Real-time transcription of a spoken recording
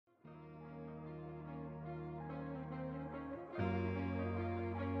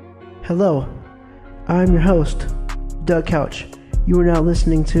Hello, I'm your host, Doug Couch. You are now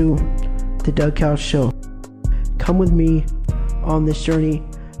listening to The Doug Couch Show. Come with me on this journey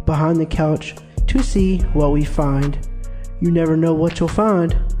behind the couch to see what we find. You never know what you'll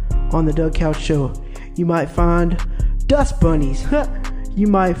find on The Doug Couch Show. You might find dust bunnies. You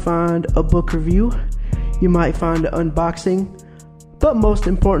might find a book review. You might find an unboxing. But most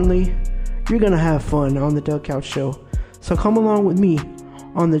importantly, you're going to have fun on The Doug Couch Show. So come along with me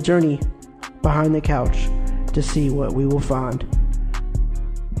on the journey behind the couch to see what we will find.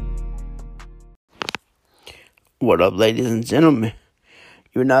 What up, ladies and gentlemen?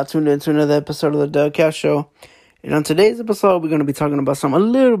 You're now tuned into another episode of The Doug Couch Show. And on today's episode, we're going to be talking about something a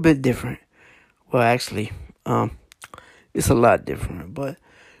little bit different. Well, actually, it's a lot different, but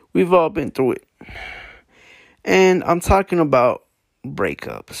we've all been through it. And I'm talking about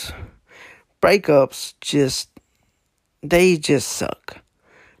breakups. Breakups they just suck.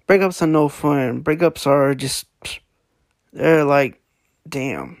 Breakups are no fun. Breakups are they're like,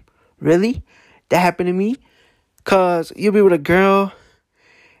 damn, really? That happened to me? Because you'll be with a girl,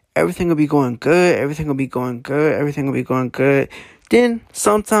 everything will be going good, Then,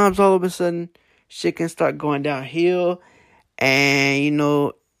 sometimes, all of a sudden, shit can start going downhill, and,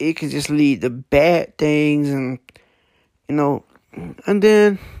 it can just lead to bad things, and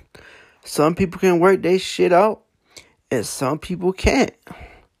then some people can work their shit out, and some people can't.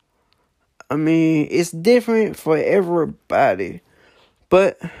 I mean, it's different for everybody.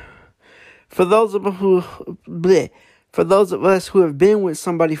 But for those of us who have been with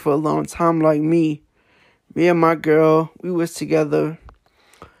somebody for a long time, like me and my girl, we was together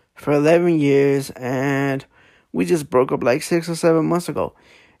for 11 years, and we just broke up like 6 or 7 months ago.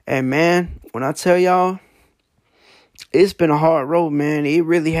 And man, when I tell y'all, it's been a hard road, man. It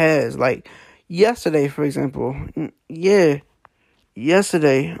really has. Like yesterday, for example.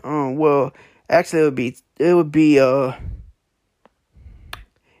 Yesterday, well, actually it'd be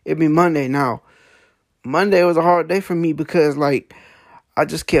Monday now. Monday was a hard day for me because, like, I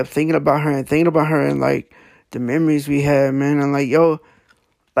just kept thinking about her and, like, the memories we had, man. And,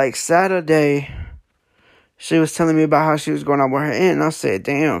 like, Saturday, she was telling me about how she was going out with her aunt, and I said,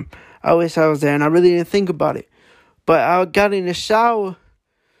 damn, I wish I was there, and I really didn't think about it. But I got in the shower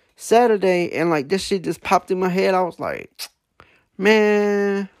Saturday, and, like, this shit just popped in my head. I was like,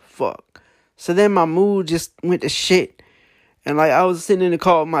 man, fuck. So then my mood just went to shit. And, like, I was sitting in the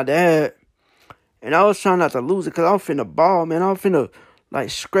car with my dad, and I was trying not to lose it because I was finna ball, man. I was finna,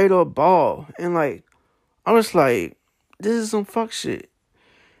 like, straight up ball. And, like, I was like, this is some fuck shit.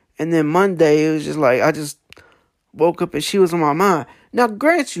 And then Monday, it was just like, I just woke up and she was on my mind. Now,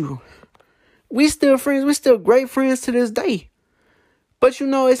 grant you, we still friends. We still great friends to this day. But,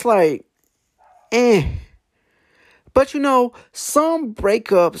 it's like, But, some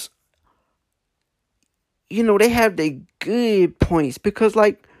breakups, they have their good points. Because,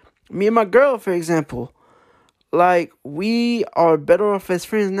 like, me and my girl, for example, like, we are better off as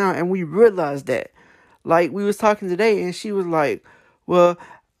friends now. And we realized that. Like, we was talking today and she was like, well,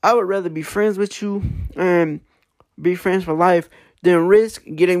 I would rather be friends with you and be friends for life than risk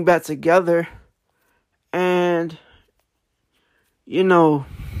getting back together and,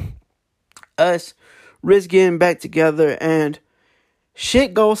 us risk getting back together and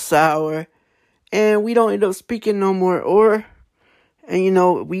shit goes sour and we don't end up speaking no more, we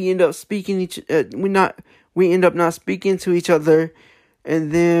end up we end up not speaking to each other,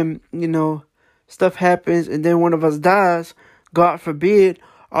 and then, stuff happens, and then one of us dies, God forbid.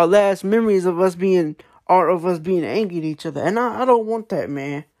 Our last memories of us being angry at each other. And I don't want that,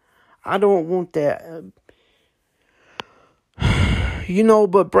 man. I don't want that.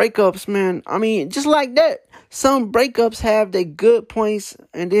 But breakups, man, I mean, just like that. Some breakups have their good points,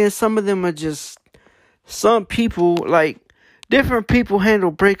 and then some of them are just, some people, like, different people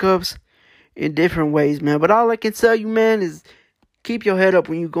handle breakups in different ways, man. But all I can tell you, man, is keep your head up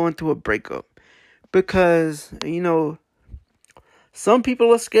when you're going through a breakup. Because, some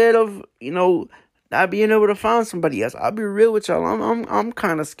people are scared of, not being able to find somebody else. I'll be real with y'all. I'm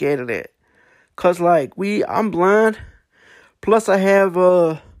kind of scared of that. Cause like I'm blind. Plus I have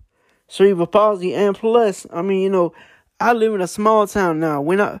cerebral palsy, and plus, I mean, I live in a small town now.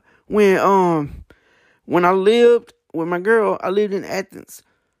 When I lived with my girl, I lived in Athens.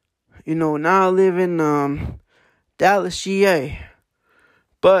 Now I live in Dallas, GA.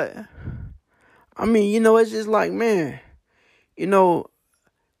 But I mean, it's just like, man,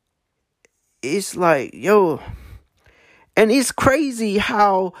 it's like, yo, and it's crazy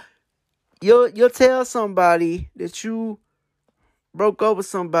how you'll tell somebody that you broke up with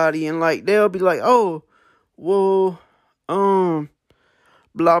somebody, and like they'll be like, oh, well,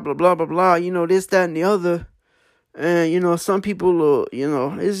 blah, blah, blah, blah, blah, this, that, and the other. And, some people,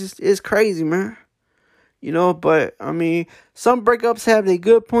 it's just, it's crazy, man. But, I mean, some breakups have their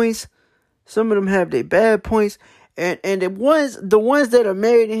good points. Some of them have their bad points. And the ones that are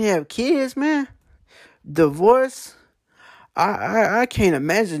married and have kids, man, divorce, I can't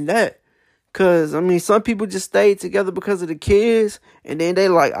imagine that. Cause, I mean, some people just stay together because of the kids. And then they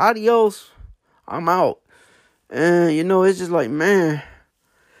like, adios, I'm out. And, it's just like, man.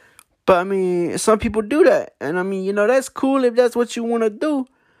 But, I mean, some people do that. And, I mean, that's cool if that's what you want to do.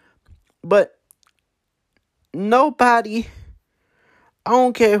 But nobody, I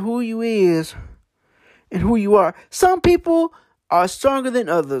don't care who you is and who you are. Some people are stronger than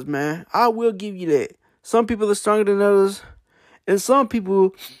others, man. I will give you that. Some people are stronger than others. And some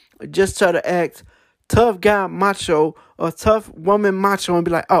people just try to act tough guy macho or tough woman macho and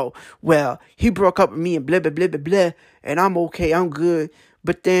be like, oh, well, he broke up with me and blah, blah, blah, blah, blah. And I'm okay, I'm good.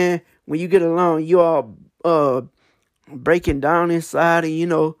 But then when you get along, you all breaking down inside and,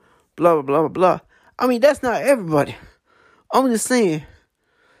 blah, blah, blah, blah, blah. I mean, that's not everybody. I'm just saying,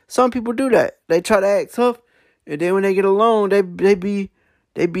 some people do that. They try to act tough, and then when they get along, they be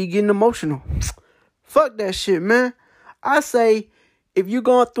getting emotional. Fuck that shit, man. I say, if you're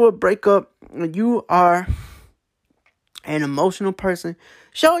going through a breakup and you are an emotional person,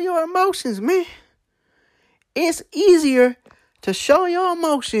 show your emotions, man. It's easier to show your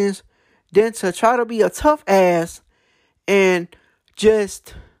emotions than to try to be a tough ass and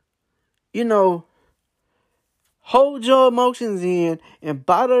just, hold your emotions in and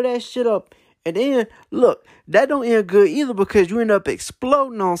bottle that shit up. And then, look, that don't end good either because you end up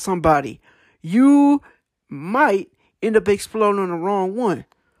exploding on somebody. You might end up exploding on the wrong one.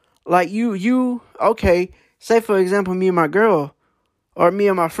 Like okay, say for example, me and my girl, or me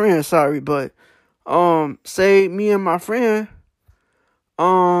and my friend, but, say me and my friend,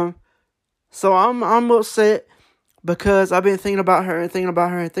 so I'm upset because I've been thinking about her and thinking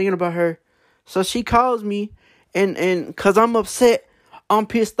about her and thinking about her. So she calls me and cause I'm upset, I'm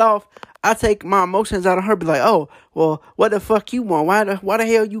pissed off, I take my emotions out of her, be like, oh, well, what the fuck you want? Why the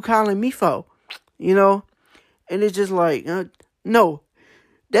hell you calling me for? And it's just like, no,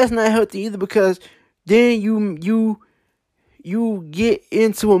 that's not healthy either because then you get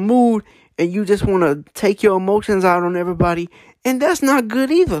into a mood and you just want to take your emotions out on everybody. And that's not good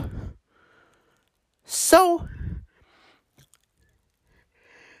either. So,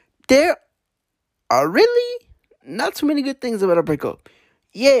 there are really not too many good things about a breakup.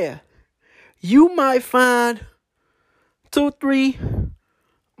 Yeah, you might find 2-3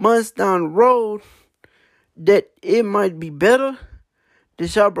 months down the road that it might be better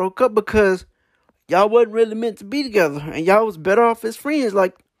that y'all broke up because y'all wasn't really meant to be together and y'all was better off as friends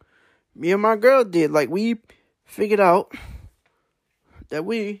like me and my girl did. Like, we figured out that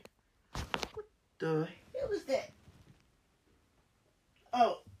what the hell is that?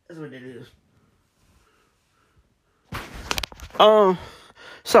 Oh, that's what it is.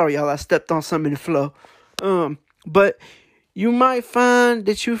 Sorry y'all, I stepped on something in the flow. But you might find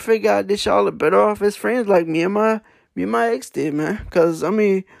that you figure out that y'all are better off as friends like me and my ex did, man. Cause, I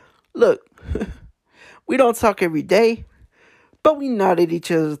mean, look, we don't talk every day, but we not at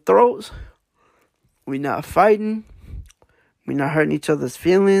each other's throats. We not fighting. We not hurting each other's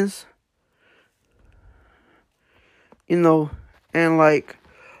feelings. And like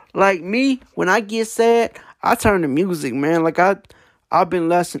me, when I get sad, I turn to music, man. Like I've been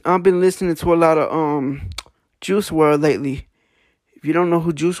listening to a lot of Juice WRLD lately. If you don't know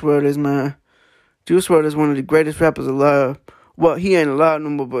who Juice WRLD is, man, Juice WRLD is one of the greatest rappers alive. Well, he ain't alive no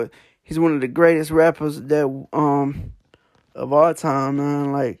more, but he's one of the greatest rappers that of all time,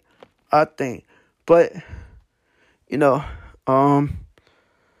 man. Like, I think. But but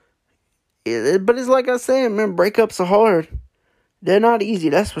it's like I said, man, breakups are hard. They're not easy,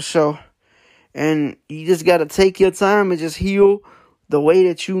 that's for sure. And you just gotta take your time and just heal the way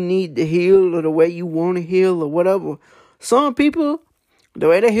that you need to heal or the way you want to heal or whatever. Some people, the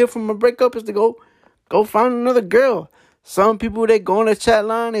way they heal from a breakup is to go find another girl. Some people, they go on the chat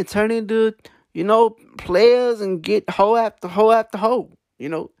line and turn into, players and get hoe after hoe after hoe.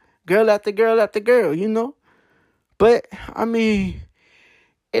 Girl after girl after girl, But, I mean,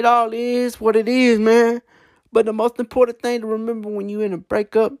 it all is what it is, man. But the most important thing to remember when you're in a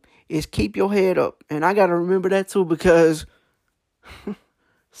breakup is keep your head up. And I got to remember that too because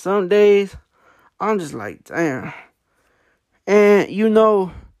some days I'm just like, damn. And,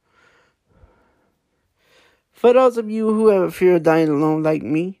 for those of you who have a fear of dying alone like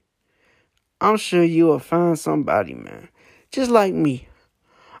me, I'm sure you will find somebody, man. Just like me.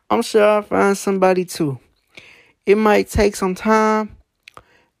 I'm sure I'll find somebody too. It might take some time,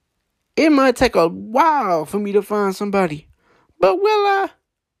 It might take a while for me to find somebody. But will I?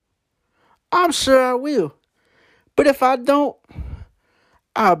 I'm sure I will. But if I don't,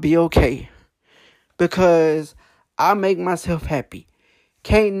 I'll be okay. Because I make myself happy.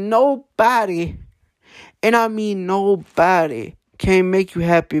 Can't nobody, and I mean nobody, can't make you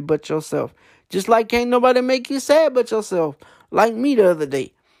happy but yourself. Just like can't nobody make you sad but yourself. Like me the other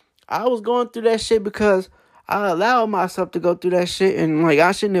day. I was going through that shit because I allowed myself to go through that shit. And like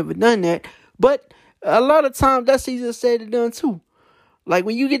I should never done that. But a lot of times that's easier said than done too. Like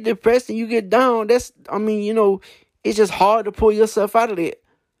when you get depressed and you get down, it's just hard to pull yourself out of it.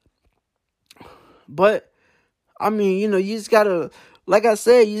 But, you just gotta, like I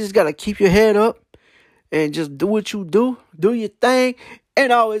said, you just gotta keep your head up and just do what you do. Do your thing.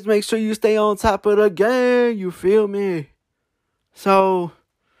 And always make sure you stay on top of the game. You feel me? So,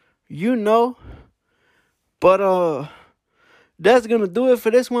 But, that's gonna do it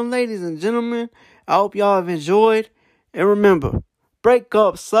for this one, ladies and gentlemen. I hope y'all have enjoyed. And remember,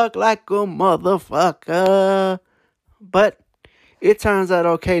 breakups suck like a motherfucker. But it turns out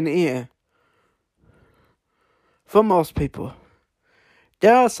okay in the end. For most people.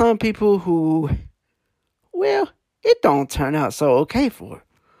 There are some people who, it don't turn out so okay for.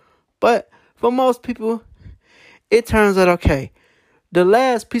 But for most people, it turns out okay. The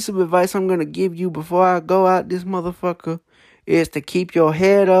last piece of advice I'm going to give you before I go out this motherfucker is to keep your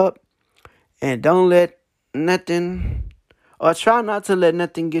head up and don't let nothing, or try not to let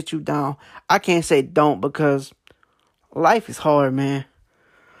nothing get you down. I can't say don't because life is hard, man.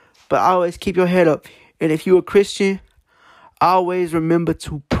 But always keep your head up. And if you're a Christian, always remember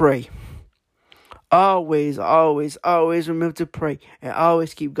to pray. Always, always, always remember to pray. And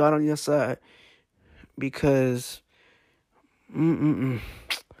always keep God on your side. Because, let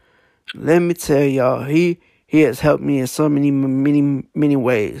me tell y'all, he has helped me in so many, many, many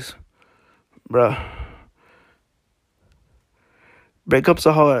ways. Bruh. Breakups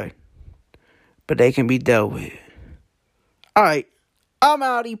are hard. But they can be dealt with. Alright. I'm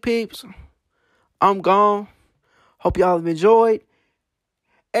out, you peeps. I'm gone. Hope y'all have enjoyed.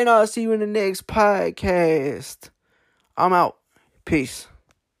 And I'll see you in the next podcast. I'm out. Peace.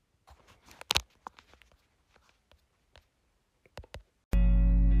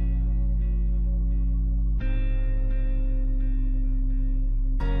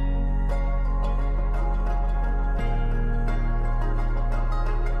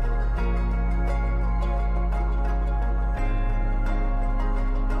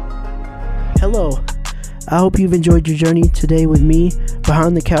 Hello. I hope you've enjoyed your journey today with me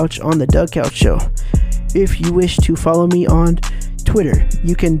behind the couch on the Doug Couch Show. If you wish to follow me on Twitter,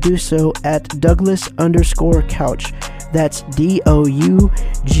 you can do so at Douglas_couch. That's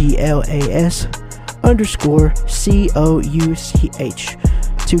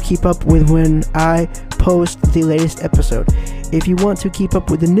DOUGLAS_COUCH to keep up with when I post the latest episode. If you want to keep up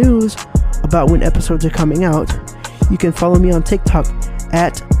with the news about when episodes are coming out, you can follow me on TikTok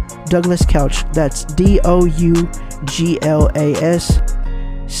at Douglas Couch. That's DOUGLAS_COUCH.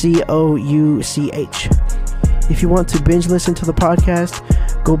 If you want to binge listen to the podcast,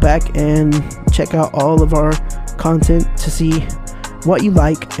 go back and check out all of our content to see what you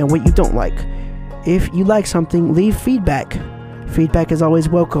like and what you don't like. If you like something, leave feedback. Feedback is always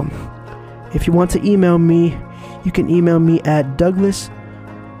welcome. If you want to email me, you can email me at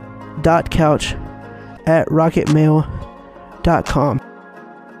douglas.couch@rocketmail.com.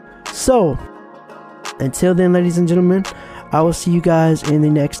 So, until then, ladies and gentlemen, I will see you guys in the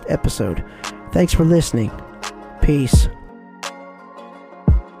next episode. Thanks for listening. Peace.